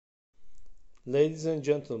Ladies and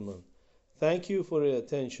gentlemen, thank you for your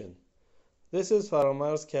attention. This is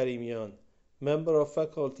Faramarz Karimian, member of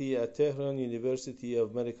faculty at Tehran University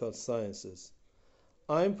of Medical Sciences.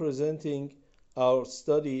 I am presenting our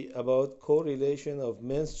study about correlation of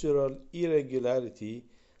menstrual irregularity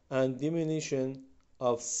and diminution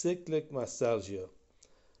of cyclic mastalgia.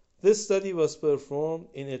 This study was performed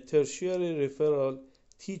in a tertiary referral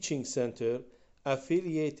teaching center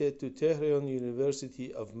affiliated to Tehran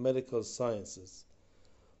University of Medical Sciences.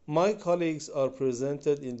 My colleagues are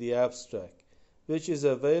presented in the abstract, which is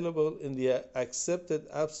available in the accepted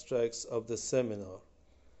abstracts of the seminar.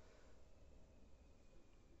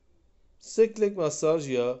 Cyclic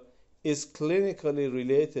mastalgia is clinically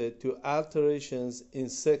related to alterations in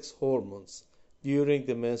sex hormones during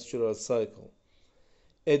the menstrual cycle.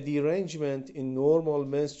 A derangement in normal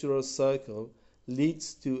menstrual cycle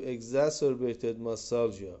leads to exacerbated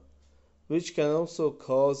mastalgia, which can also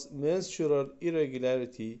cause menstrual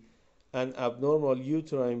irregularity and abnormal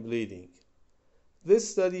uterine bleeding. This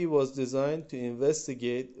study was designed to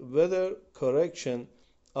investigate whether correction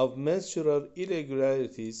of menstrual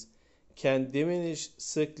irregularities can diminish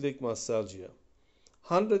cyclic mastalgia.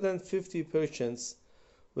 150 patients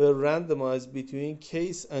were randomized between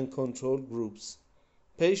case and control groups.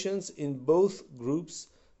 Patients in both groups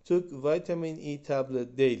took vitamin E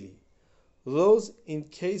tablet daily. Those in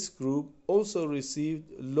case group also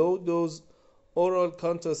received low-dose oral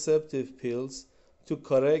contraceptive pills to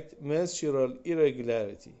correct menstrual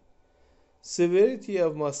irregularity. Severity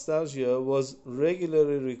of mastalgia was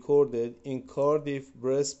regularly recorded in Cardiff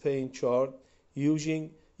breast pain chart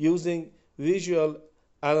using visual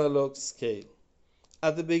analog scale.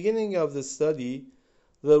 At the beginning of the study,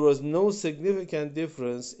 there was no significant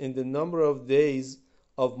difference in the number of days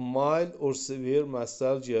of mild or severe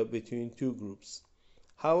mastalgia between two groups.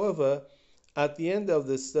 However, at the end of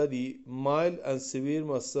the study, mild and severe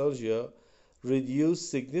mastalgia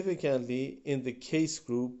reduced significantly in the case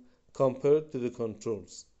group compared to the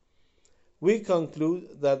controls. We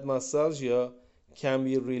conclude that mastalgia can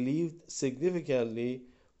be relieved significantly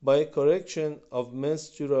by a correction of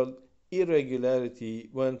menstrual irregularity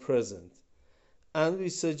when present, and we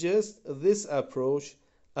suggest this approach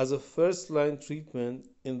as a first-line treatment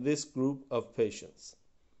in this group of patients.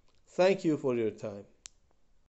 Thank you for your time.